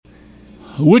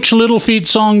Which Little Feat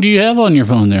song do you have on your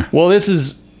phone there? Well, this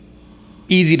is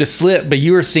easy to slip, but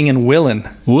you were singing Willin'.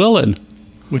 Willin'.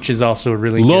 Which is also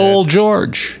really Lowell good.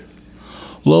 George.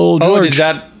 Lowell George.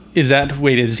 Oh,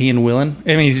 wait, is he in Willin'?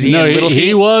 I mean, is he in Little Feat?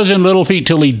 He was in Little Feat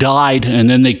till he died, and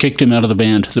then they kicked him out of the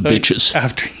band, the bitches.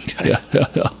 After he died.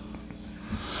 Yeah.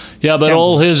 Yeah, but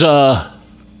all his, I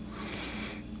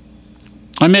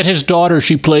met his daughter.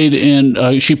 She played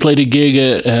a gig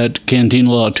at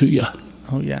Cantina La Tuya.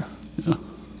 Oh, yeah.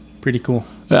 Pretty cool.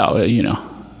 Well,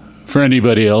 for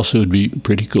anybody else, it would be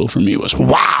pretty cool. For me, it was,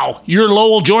 wow, you're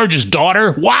Lowell George's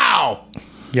daughter? Wow.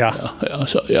 Yeah.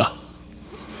 Yeah.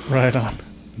 Right on.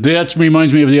 That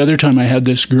reminds me of the other time I had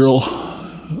this girl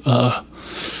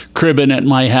cribbing at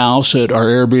my house at our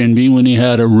Airbnb when he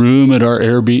had a room at our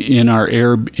in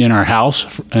our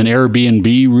house, an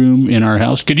Airbnb room in our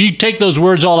house. Could you take those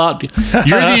words all out?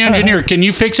 You're the engineer. Can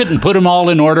you fix it and put them all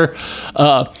in order?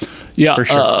 Yeah. For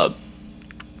sure.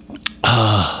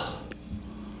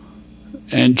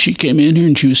 And she came in here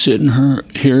and she was sitting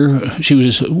here.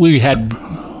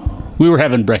 We were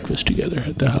having breakfast together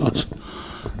at the house.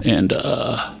 And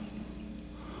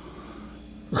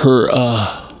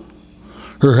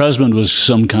her husband was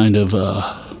some kind of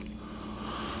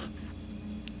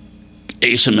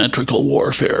asymmetrical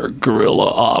warfare guerrilla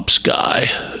ops guy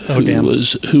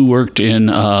who worked in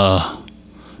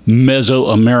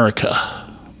Mesoamerica,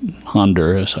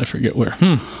 Honduras, I forget where.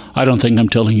 I don't think I'm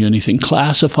telling you anything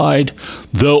classified,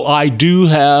 though I do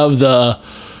have the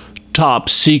top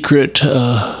secret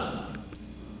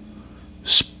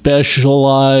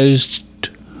specialized,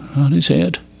 how do you say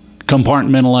it?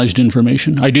 Compartmentalized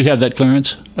information. I do have that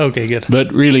clearance. Okay, good.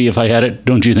 But really, if I had it,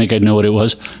 don't you think I'd know what it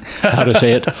was? How to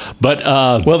say it? But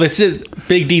well, this is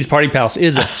Big D's Party Palace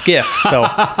is a skiff, so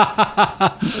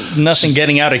nothing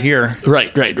getting out of here.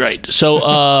 Right.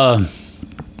 So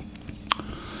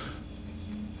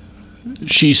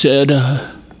she said,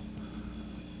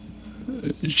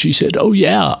 "Oh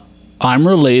yeah, I'm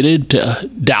related to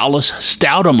Dallas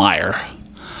Stoudemire,"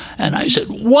 and I said,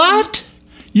 "What?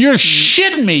 You're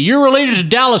shitting me. You're related to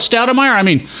Dallas Stoudemire?" I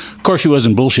mean, of course she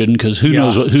wasn't bullshitting, because who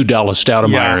knows who Dallas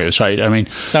Stoudemire is, right? I mean,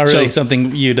 it's not really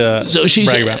something you'd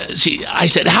brag about. I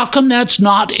said, "How come that's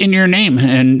not in your name?"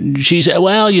 And she said,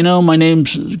 "Well, my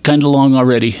name's kind of long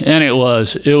already." And it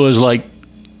was like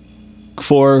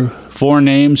four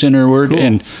names in her word, cool.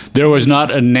 And there was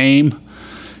not a name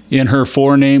in her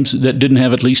four names that didn't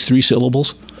have at least 3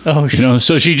 syllables. Oh,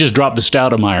 so she just dropped the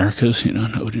Stoudemire because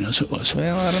nobody knows who it was.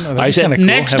 Well, I don't know. I said, cool.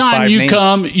 Next time you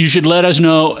come, you should let us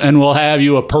know, and we'll have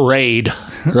you a parade.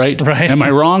 Right? Right. Am I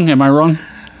wrong?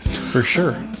 For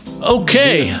sure.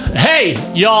 Okay. Hey,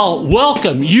 y'all,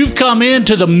 welcome. You've come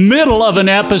into the middle of an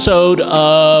episode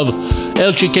of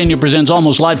El Chiqueño Presents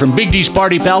Almost Live from Big D's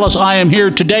Party Palace. I am here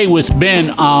today with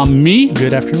Ben Ami.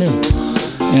 Good afternoon.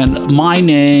 And my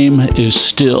name is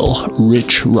still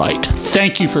Rich Wright.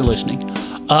 Thank you for listening.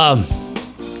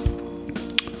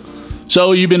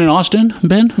 So you've been in Austin,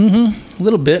 Ben? Mm-hmm. A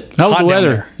little bit. How's the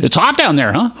weather? It's hot down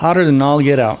there, huh? Hotter than all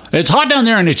get out. It's hot down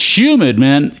there and it's humid,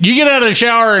 man. You get out of the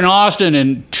shower in Austin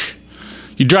and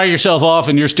you dry yourself off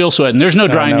and you're still sweating. There's no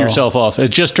drying yourself off.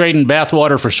 It's just trading bath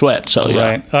water for sweat. So yeah.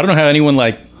 Right. I don't know how anyone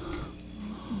I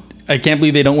can't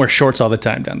believe they don't wear shorts all the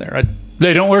time down there.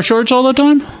 They don't wear shorts all the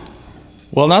time?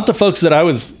 Well, not the folks that I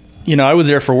was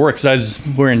there for work, because I was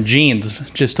wearing jeans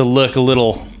just to look a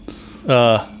little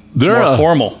more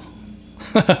formal.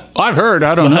 I've heard.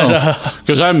 I don't know.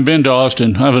 Because I haven't been to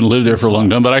Austin. I haven't lived there for a long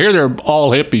time. But I hear they're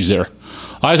all hippies there.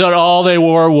 I thought all they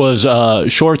wore was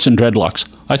shorts and dreadlocks.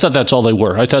 I thought that's all they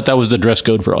wore. I thought that was the dress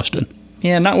code for Austin.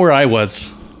 Yeah, not where I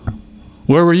was.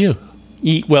 Where were you?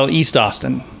 East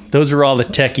Austin. Those are all the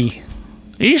techie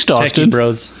Austin?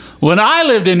 bros. When I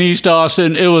lived in East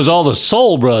Austin, it was all the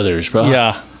Soul Brothers, bro.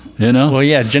 Yeah. Well,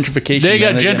 yeah, gentrification. They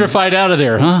got gentrified out of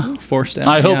there, huh? Forced out.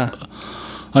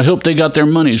 I hope they got their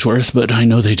money's worth, but I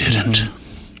know they didn't.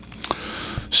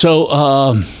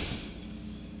 So,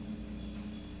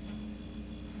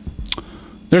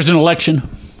 there's an election.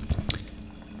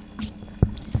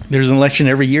 There's an election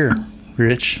every year,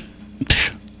 Rich.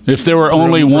 If there were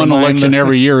only one election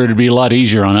every year, it'd be a lot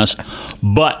easier on us.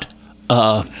 But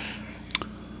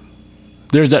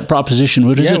there's that proposition.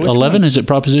 What is it? 11? Is it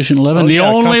Proposition 11? The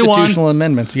only constitutional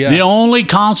amendments. Yeah. The only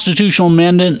constitutional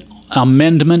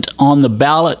amendment on the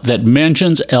ballot that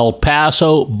mentions El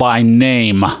Paso by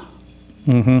name.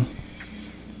 Mm-hmm.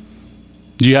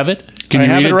 Do you have it? Can you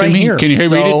read it right to me? Here. Can you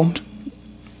read it?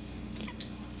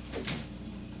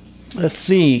 Let's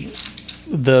see.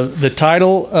 The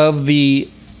title of the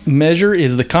measure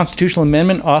is the constitutional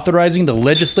amendment authorizing the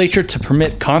legislature to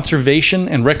permit conservation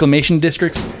and reclamation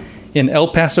districts in El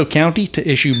Paso County to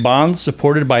issue bonds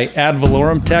supported by ad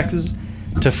valorem taxes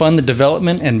to fund the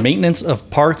development and maintenance of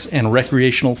parks and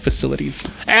recreational facilities.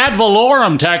 Ad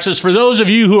valorem taxes, for those of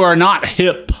you who are not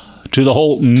hip to the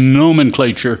whole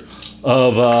nomenclature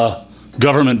of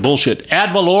government bullshit,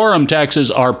 ad valorem taxes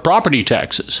are property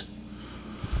taxes.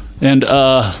 And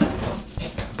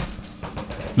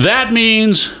that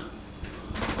means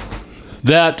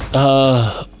that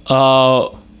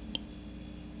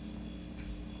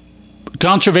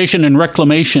Conservation and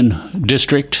Reclamation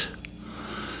District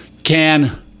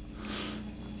can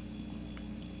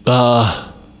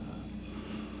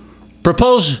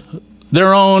propose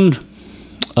their own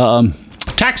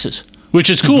taxes,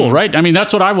 which is cool, right? I mean,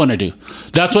 that's what I want to do.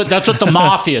 That's what the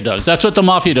mafia does. That's what the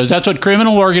mafia does. That's what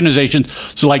criminal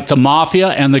organizations like the mafia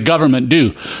and the government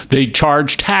do. They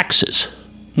charge taxes.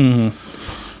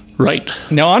 Right.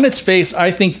 Now, on its face, I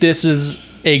think this is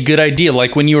a good idea.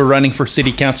 Like when you were running for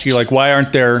city council, you're like, why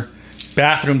aren't there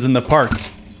bathrooms in the parks?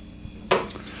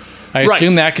 I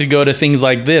assume that could go to things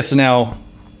like this. Now,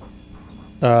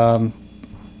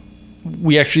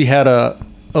 we actually had a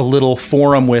little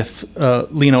forum with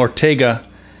Lena Ortega,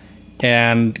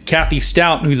 and Kathy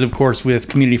Stout, who's of course with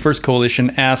Community First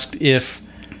Coalition, asked if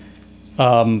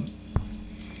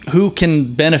who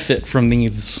can benefit from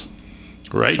these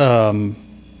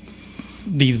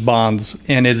these bonds,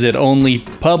 and is it only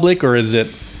public, or is it,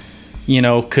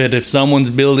 could, if someone's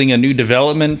building a new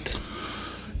development?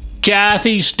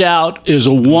 Kathy Stout is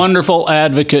a wonderful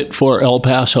advocate for El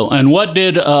Paso. And what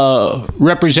did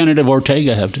Representative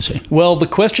Ortega have to say? Well, the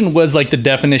question was like the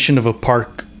definition of a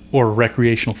park or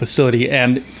recreational facility.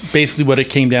 And basically what it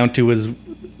came down to was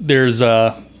there's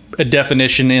a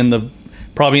definition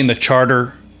probably in the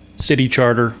charter, city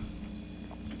charter,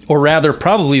 or rather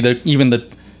probably even the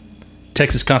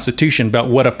Texas Constitution about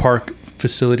what a park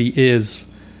facility is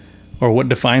or what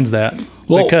defines that.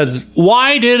 Well, because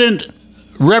why didn't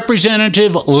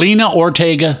Representative Lena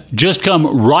Ortega just come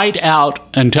right out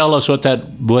and tell us what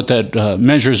that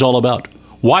measure is all about?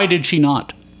 Why did she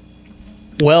not?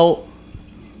 Well,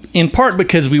 in part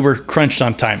because we were crunched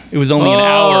on time. It was only an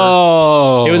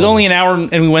hour. It was only an hour,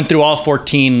 and we went through all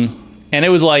 14, and it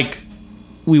was like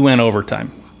we went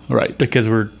overtime. Right. Because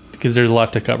there's a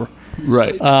lot to cover.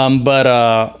 Right.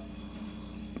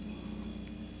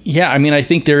 Yeah, I mean, I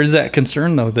think there is that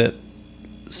concern, though, that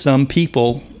some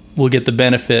people will get the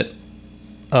benefit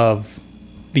of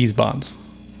these bonds.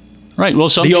 Right. Well,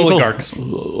 the oligarchs.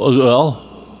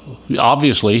 Well,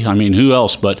 obviously. I mean, who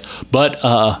else? But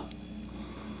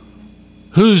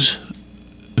who's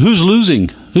losing?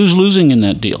 Who's losing in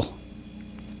that deal?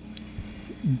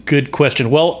 Good question.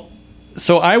 Well,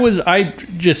 so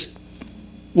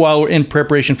while we're in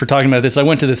preparation for talking about this, I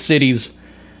went to the city's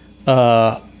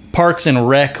Parks and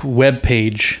Rec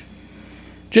webpage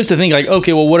just to think like,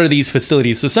 okay, well, what are these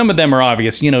facilities? So some of them are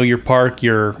obvious, your park,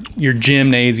 your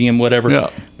gymnasium, whatever. Yeah.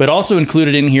 But also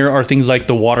included in here are things like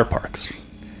the water parks.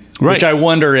 Right. Which I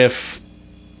wonder if,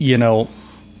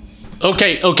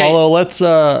 Okay. Although let's...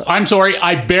 I'm sorry,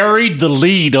 I buried the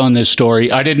lead on this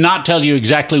story. I did not tell you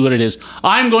exactly what it is.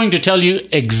 I'm going to tell you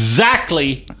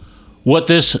exactly what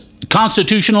this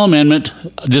constitutional amendment,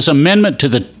 this amendment to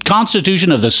the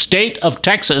Constitution of the state of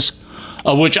Texas,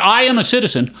 of which I am a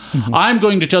citizen, I'm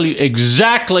going to tell you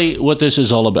exactly what this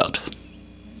is all about.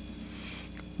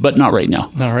 But not right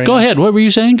now. Go ahead. What were you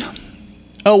saying?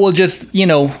 Oh, well, just,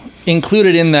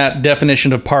 included in that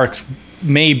definition of parks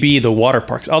may be the water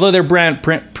parks, although they're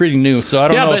pretty new. So I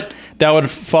don't know if that would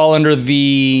fall under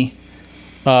the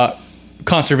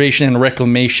conservation and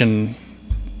reclamation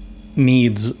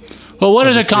needs. Well, what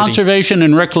is a conservation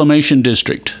and reclamation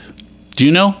district? Do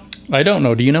you know? I don't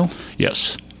know. Do you know?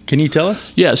 Yes. Can you tell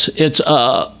us? Yes. It's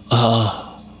a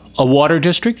water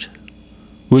district,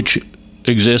 which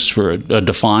exists for a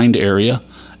defined area,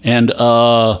 and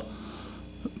a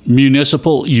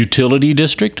municipal utility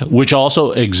district, which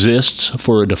also exists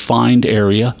for a defined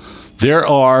area. There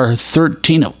are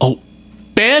 13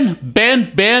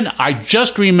 Ben, I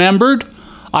just remembered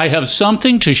I have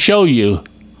something to show you.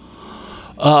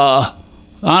 And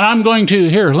I'm going to,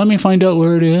 here, let me find out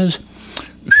where it is.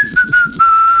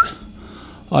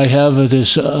 I have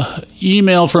this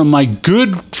email from my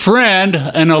good friend,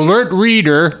 an alert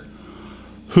reader,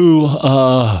 who,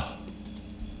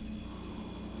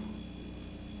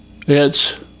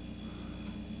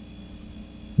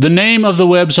 the name of the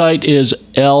website is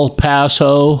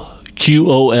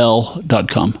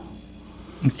elpasoqol.com.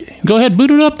 Okay. Go ahead, boot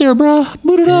it up there, bruh.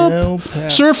 Boot it up.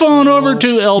 Surf on over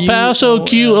to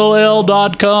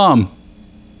elpasoqol.com.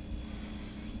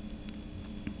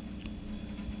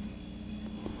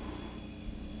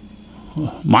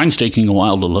 Mine's taking a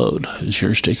while to load. Is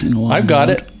yours taking a while? I've to got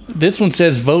load? it. This one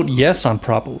says vote yes on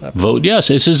Prop 11. Vote yes.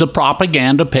 This is a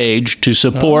propaganda page to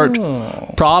support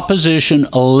Proposition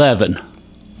 11.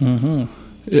 Mm-hmm.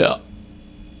 Yeah.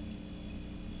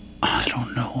 I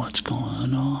don't know what's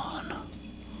going on.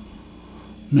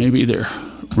 Maybe they're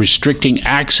restricting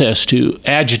access to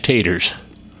agitators.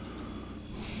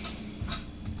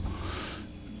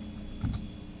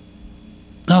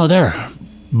 Oh, there.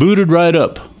 Booted right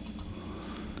up.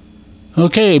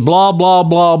 Okay, blah, blah,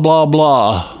 blah, blah,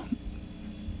 blah.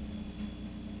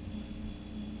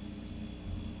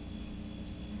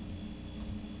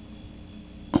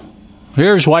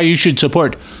 Here's why you should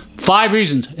support. 5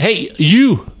 reasons. Hey,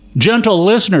 you gentle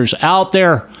listeners out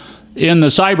there in the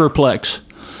cyberplex,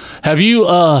 have you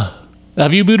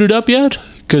booted up yet?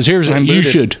 Because here's you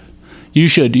should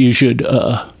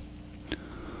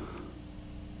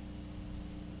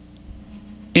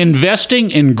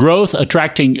investing in growth,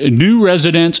 attracting new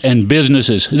residents and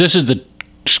businesses. This is the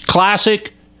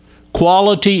classic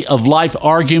quality of life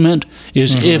argument.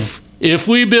 Is if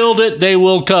we build it, they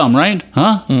will come, right?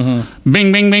 Huh? Mm-hmm.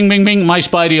 Bing, bing, bing, bing, bing. My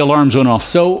Spidey alarms went off.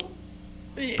 So,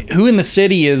 who in the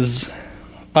city is...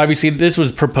 Obviously, this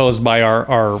was proposed by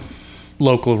our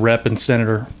local rep and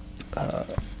senator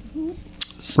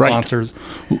sponsors,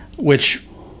 right. Which...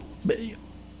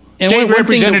 State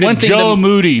Representative Joe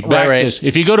Moody backs this.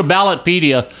 If you go to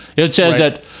Ballotpedia, it says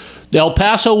that El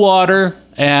Paso Water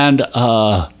and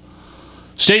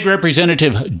State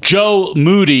Representative Joe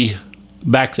Moody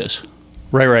back this.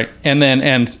 Right.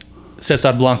 And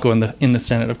Cesar Blanco in the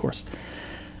Senate, of course.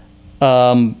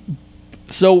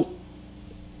 So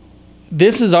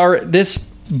this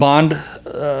bond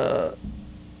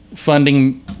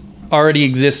funding already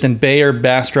exists in Bayer,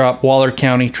 Bastrop, Waller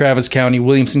County, Travis County,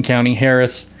 Williamson County,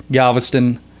 Harris,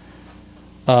 Galveston.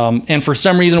 And for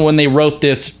some reason, when they wrote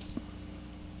this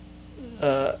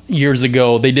years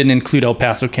ago, they didn't include El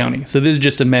Paso County. So this is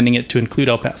just amending it to include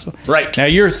El Paso. Right. Now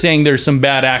you're saying there's some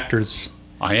bad actors.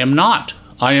 I am not.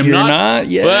 You're not?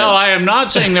 Yeah. Well, I am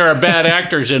not saying there are bad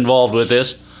actors involved with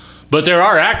this, but there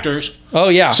are actors. Oh,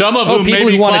 yeah. Some of whom may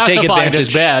be classified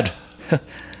as bad.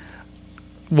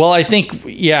 Well, I think,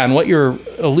 and what you're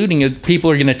alluding is people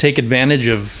are going to take advantage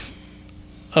of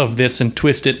this and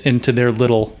twist it into their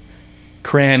little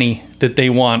cranny that they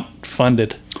want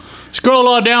funded. Scroll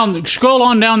on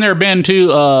down there, Ben, to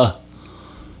the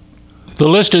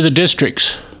list of the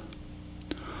districts.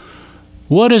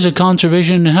 What is a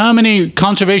conservation? How many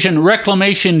conservation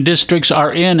reclamation districts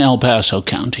are in El Paso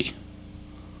County?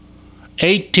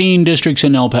 18 districts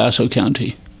in El Paso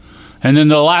County. And then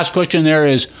the last question there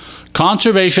is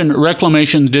conservation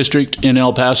reclamation district in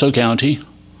El Paso County.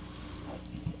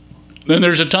 Then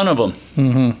there's a ton of them.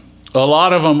 Mm-hmm. A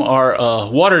lot of them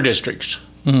are water districts.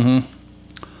 Mm-hmm.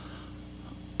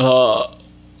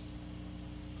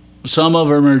 Some of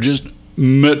them are just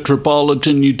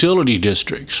metropolitan utility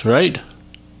districts, right?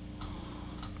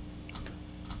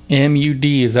 MUD,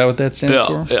 is that what that stands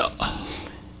for? Yeah.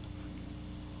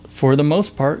 For the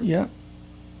most part, yeah.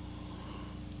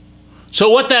 So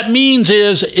what that means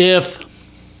is if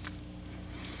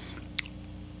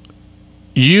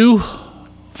you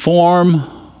form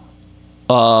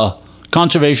a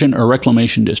conservation or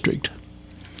reclamation district,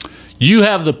 you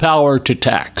have the power to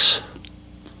tax.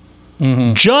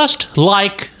 Mm-hmm. Just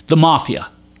like the mafia.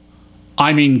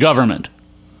 I mean government.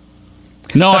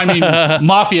 No, I mean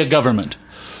mafia government.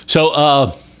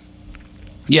 So,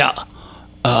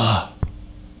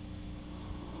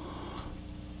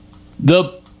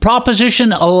 the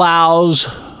proposition allows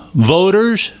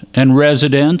voters and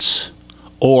residents,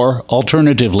 or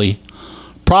alternatively,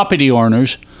 property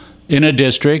owners in a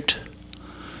district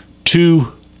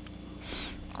to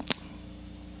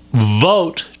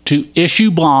vote to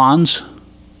issue bonds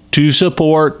to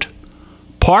support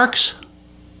parks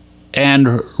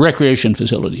and recreation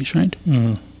facilities, right?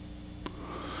 Mm.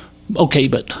 Okay,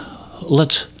 but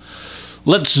let's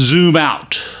zoom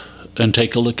out and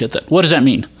take a look at that. What does that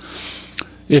mean?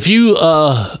 If you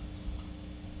are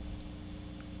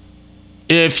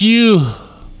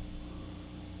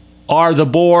the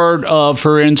board of,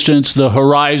 for instance, the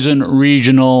Horizon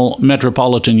Regional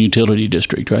Metropolitan Utility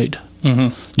District, right?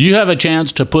 Mm-hmm. You have a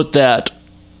chance to put that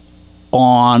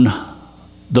on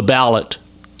the ballot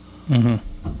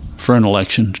for an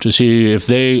election to see if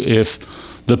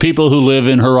the people who live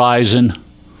in Horizon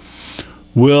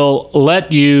will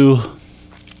let you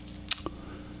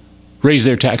raise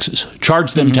their taxes,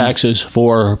 charge them taxes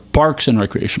for parks and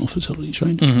recreational facilities,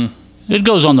 right? Mm-hmm. It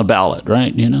goes on the ballot,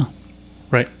 right?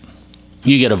 Right.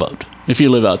 You get a vote if you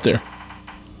live out there.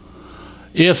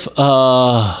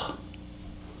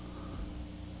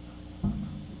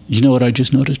 You know what I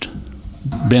just noticed?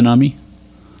 Ben Ami?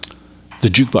 The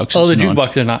jukebox. Oh, the isn't on.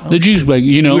 jukebox are not. The jukebox,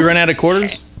 you know. We ran out of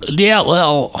quarters? Yeah,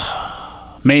 well,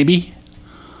 maybe.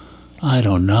 I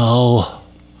don't know.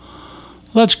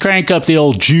 Let's crank up the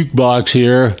old jukebox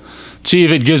here. See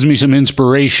if it gives me some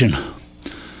inspiration.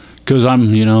 Because I'm,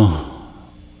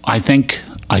 I think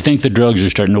the drugs are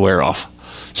starting to wear off.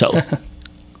 So.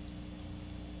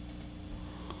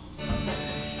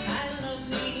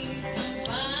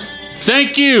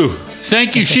 Thank you,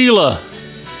 Sheila.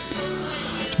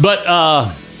 But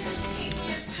I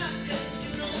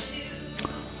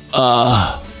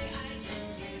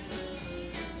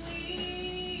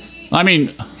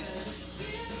mean,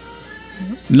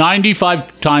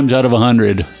 95 times out of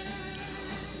 100,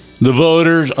 the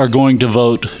voters are going to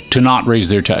vote to not raise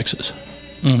their taxes.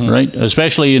 Right?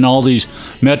 Especially in all these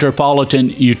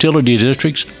metropolitan utility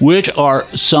districts, which are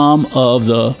some of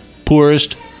the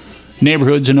poorest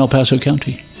neighborhoods in El Paso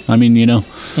County. I mean,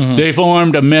 they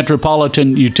formed a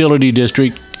metropolitan utility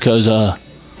district because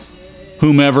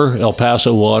whomever, El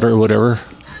Paso Water or whatever,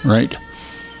 right?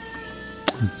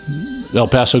 El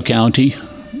Paso County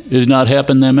is not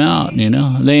helping them out, They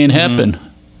ain't helping,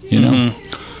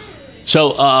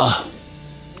 So,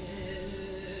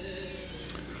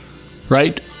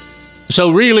 right? So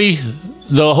really,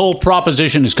 the whole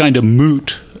proposition is kind of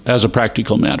moot as a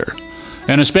practical matter.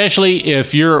 And especially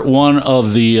if you're one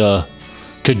of the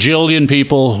cajillion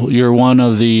people, you're one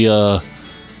of the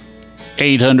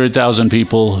 800,000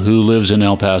 people who lives in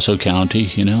El Paso County,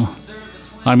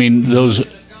 I mean, those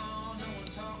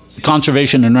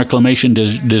conservation and reclamation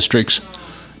districts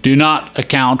do not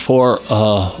account for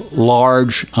a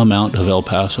large amount of El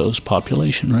Paso's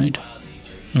population, right?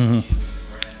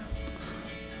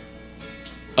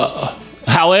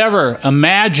 However,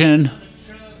 imagine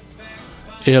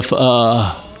if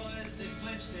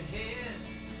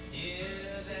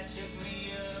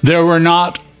there were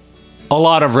not a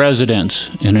lot of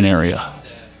residents in an area.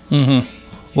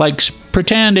 Like,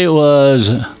 pretend it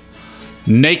was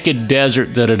naked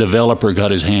desert that a developer got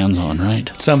his hands on,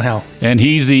 right? Somehow. And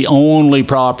he's the only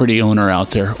property owner out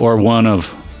there, or one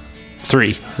of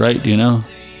 3, right?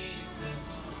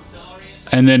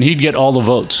 And then he'd get all the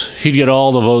votes. He'd get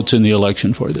all the votes in the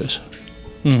election for this.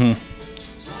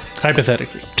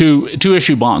 Hypothetically. To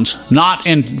issue bonds, not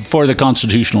for the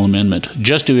constitutional amendment,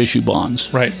 just to issue bonds.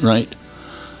 Right. Right.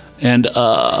 And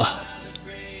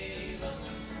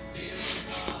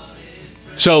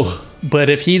so. But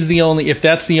if that's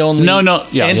the only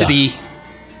entity, yeah.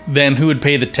 then who would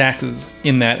pay the taxes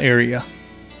in that area?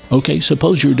 Okay,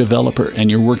 suppose you're a developer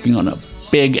and you're working on a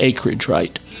big acreage,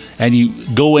 right? And you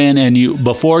go in and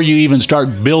before you even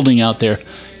start building out there,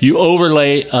 you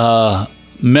overlay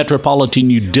metropolitan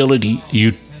utility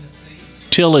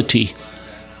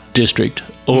district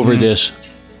over this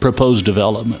proposed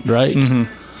development, right?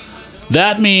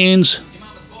 That means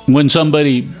when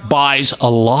somebody buys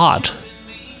a lot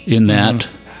in that,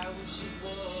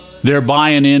 they're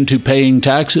buying into paying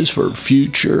taxes for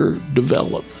future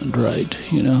development, right?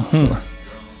 You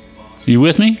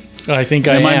with me? I think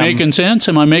I am. Am I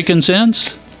making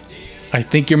sense? I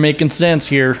think you're making sense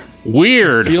here.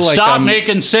 Weird. Like Stop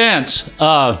making sense.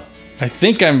 I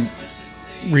think I'm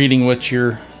reading what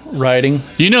you're writing.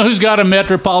 You know who's got a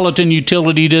metropolitan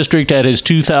utility district at his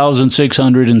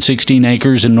 2,616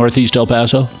 acres in northeast El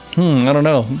Paso? I don't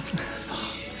know.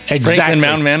 Exactly. Franklin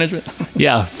Mountain Management?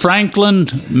 Yeah,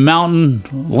 Franklin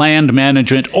Mountain Land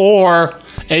Management, or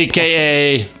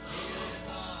AKA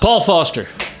Paul Foster.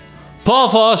 Paul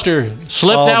Foster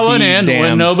slipped that one in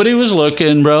when nobody was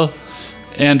looking, bro.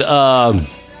 And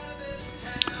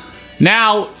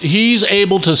now he's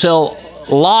able to sell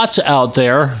lots out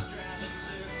there.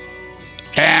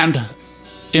 And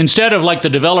instead of like the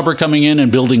developer coming in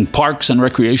and building parks and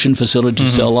recreation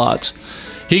facilities, sell lots,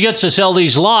 he gets to sell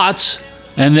these lots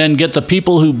and then get the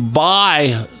people who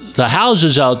buy the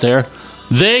houses out there,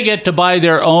 they get to buy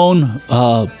their own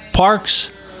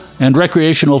parks and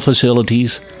recreational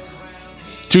facilities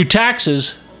through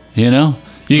taxes, You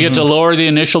get to lower the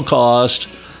initial cost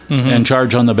and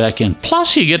charge on the back end.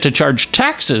 Plus, you get to charge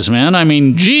taxes, man. I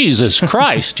mean, Jesus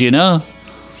Christ,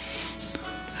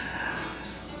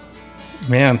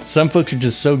 Man, some folks are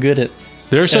just so good at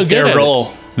They're so good at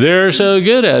role. They're so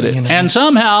good at it. And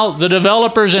somehow the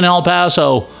developers in El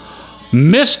Paso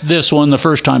missed this one the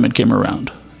first time it came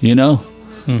around, No,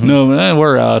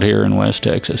 we're out here in West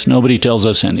Texas. Nobody tells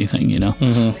us anything,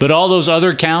 But all those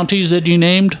other counties that you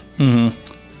named,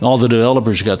 all the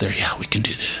developers got there, yeah, we can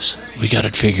do this. We got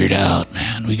it figured out,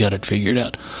 man. We got it figured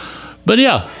out. But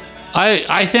yeah,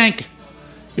 I think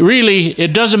really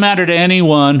it doesn't matter to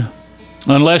anyone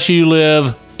unless you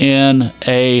live in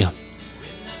a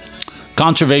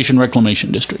conservation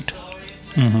reclamation district.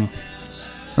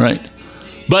 Right.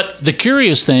 But the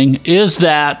curious thing is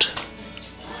that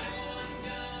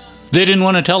they didn't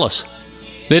want to tell us.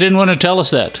 They didn't want to tell us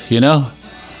that, you know.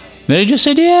 They just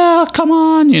said, yeah, come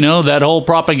on, you know, that whole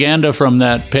propaganda from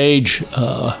that page.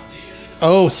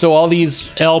 Oh, so all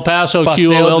these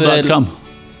ElPasoQOL.com.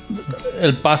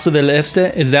 El Paso del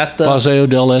Este, is that the Paseo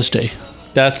del Este.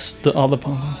 That's the all the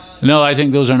No, I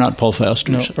think those are not Paul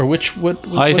Fausters. no, or which what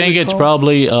I think it's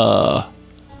probably I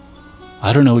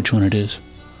don't know which one it is.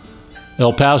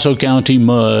 El Paso County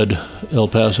Mud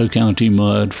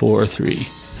 4-3.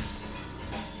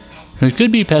 It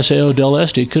could be Paseo del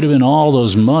Este. It could have been all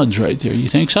those muds right there. You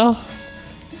think so?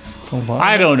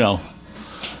 I don't know.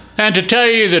 And to tell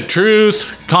you the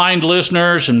truth, kind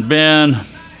listeners and Ben,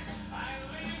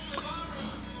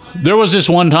 there was this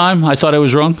one time I thought I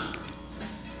was wrong,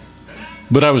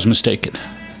 but I was mistaken.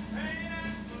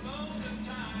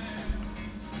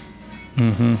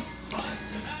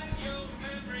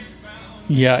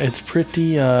 Yeah, it's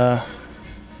pretty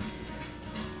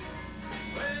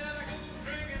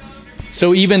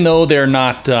So even though they're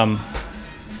not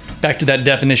back to that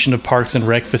definition of parks and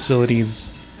rec facilities,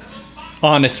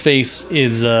 on its face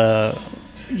is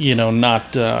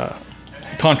not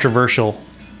controversial.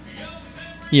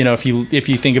 You know, if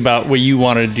you think about what you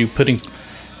wanted to do, putting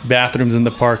bathrooms in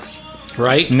the parks,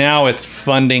 Right? now it's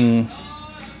funding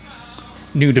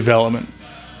new development.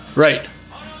 Right.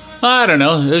 I don't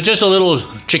know. It's just a little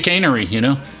chicanery, you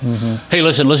know. Hey,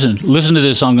 listen to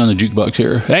this song on the jukebox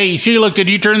here. Hey, Sheila, could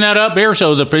you turn that up here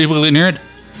so the people can hear it?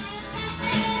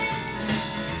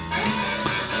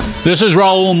 This is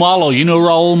Raul Malo. You know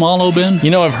Raul Malo, Ben? You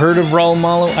know, I've heard of Raul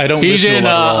Malo. I don't. He's listen in to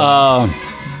a lot of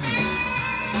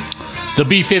the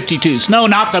B-52s. No,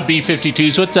 not the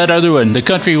B-52s. What's that other one? The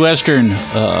Country Western.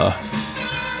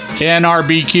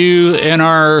 NRBQ,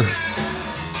 NR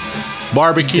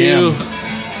Barbecue. Damn.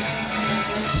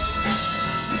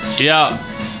 Yeah.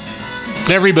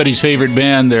 Everybody's favorite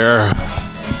band there.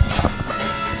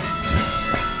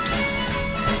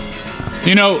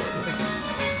 You know,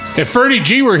 if Ferdy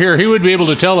G were here, he would be able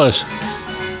to tell us.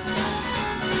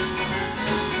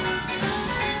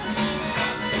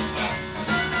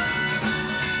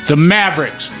 The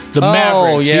Mavericks. The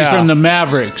Mavericks. Yeah. He's from the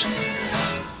Mavericks.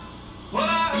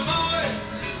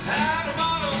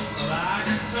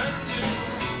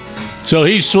 So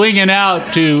he's swinging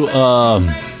out to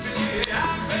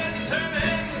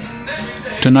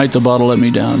Tonight the Bottle Let Me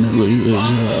Down.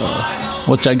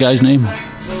 What's that guy's name?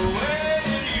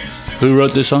 Who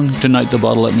wrote this song? Tonight the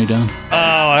Bottle Let Me Down. Oh,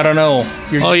 I don't know.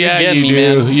 You're getting you me,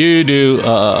 do. man. You do.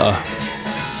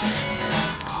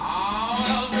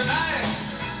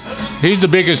 He's the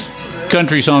biggest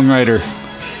country songwriter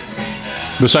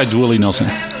besides Willie Nelson.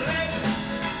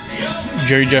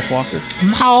 Jerry Jeff Walker.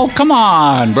 Oh, come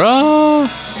on, bro.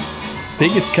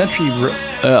 Biggest country.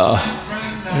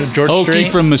 George Okie Strait.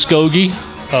 from Muskogee.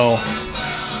 Oh,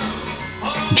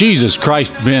 Jesus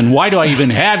Christ, Ben, why do I even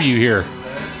have you here?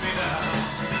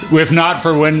 If not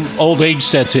for when old age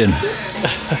sets in.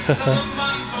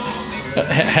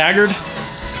 Haggard.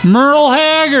 Merle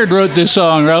Haggard wrote this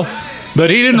song, bro. But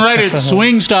he didn't write it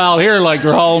swing style here like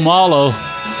Raul Malo.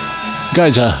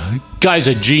 Guy's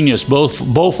a genius, both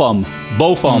of them.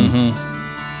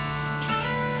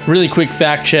 Really quick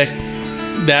fact check.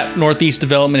 That northeast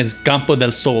development is Campo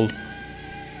del Sol,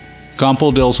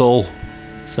 Campo del Sol.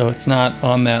 so it's not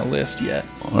on that list yet.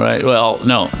 All right, well,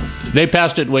 no. They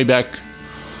passed it way back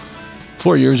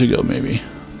 4 years ago, maybe.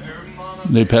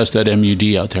 They passed that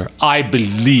MUD out there, I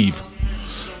believe.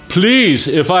 Please,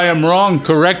 if I am wrong,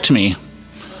 correct me.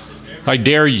 I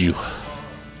dare you.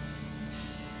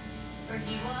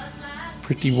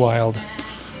 Pretty wild.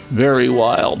 Very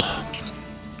wild.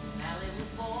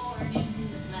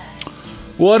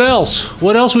 What else?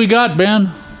 What else we got,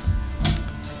 Ben?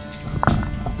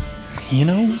 You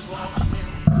know,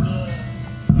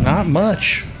 not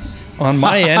much. On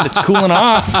my end, it's cooling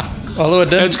off. Although it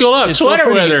doesn't. It's cool up. It's still Sweater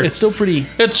pretty- weather. It's still pretty.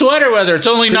 It's sweater weather. It's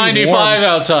only Pretty 95 warm.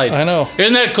 outside. I know.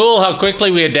 Isn't that cool how quickly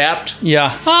we adapt?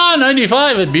 Yeah.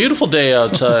 95, a beautiful day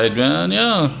outside, man.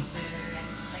 Yeah.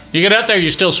 You get out there,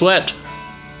 you still sweat.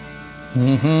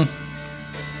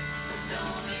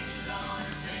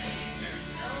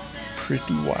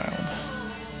 Pretty wild.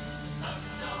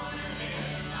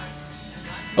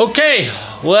 Okay,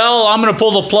 well, I'm going to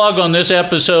pull the plug on this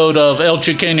episode of El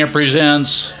Chicana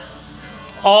Presents,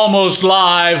 almost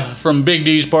live from Big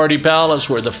D's Party Palace,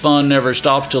 where the fun never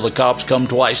stops till the cops come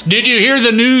twice. Did you hear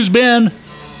the news, Ben?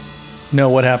 No,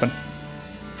 what happened?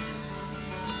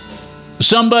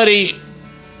 Somebody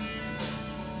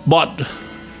bought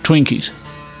Twinkies.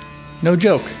 No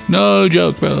joke. No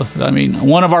joke, bro. I mean,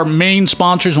 one of our main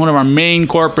sponsors, one of our main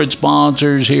corporate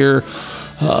sponsors here,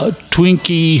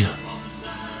 Twinkie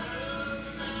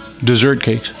dessert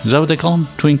cakes. Is that what they call them?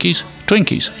 Twinkies?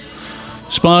 Twinkies.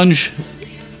 Sponge,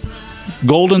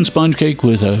 golden sponge cake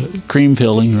with a cream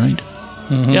filling, right?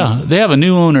 Mm-hmm. Yeah, they have a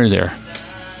new owner there.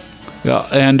 Yeah,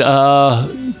 and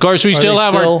of course we still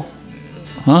have our...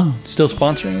 Huh? Still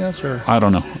sponsoring us, or? I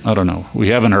don't know. We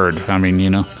haven't heard. I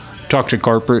mean, talk to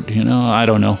corporate, I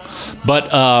don't know.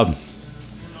 But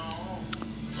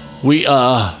we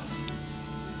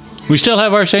still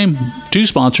have our same two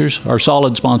sponsors, our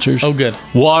solid sponsors. Oh, good.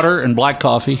 Water and black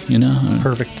coffee,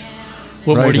 Perfect.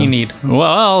 What more do you need?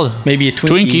 Well, maybe a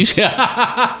Twinkie. Twinkies,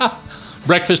 yeah.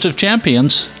 Breakfast of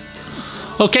Champions.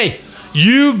 Okay,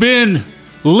 you've been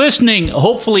listening,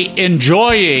 hopefully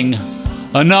enjoying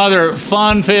another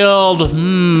fun-filled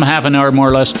half an hour more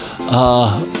or less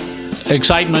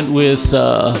excitement with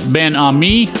Ben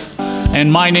Ami.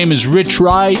 And my name is Rich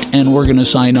Wright, and we're going to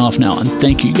sign off now. And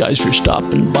thank you guys for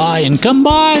stopping by. And come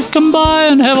by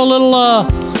and have a little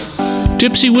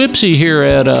tipsy-whipsy here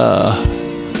at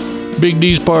Big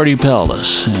D's Party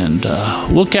Palace. And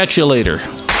we'll catch you later.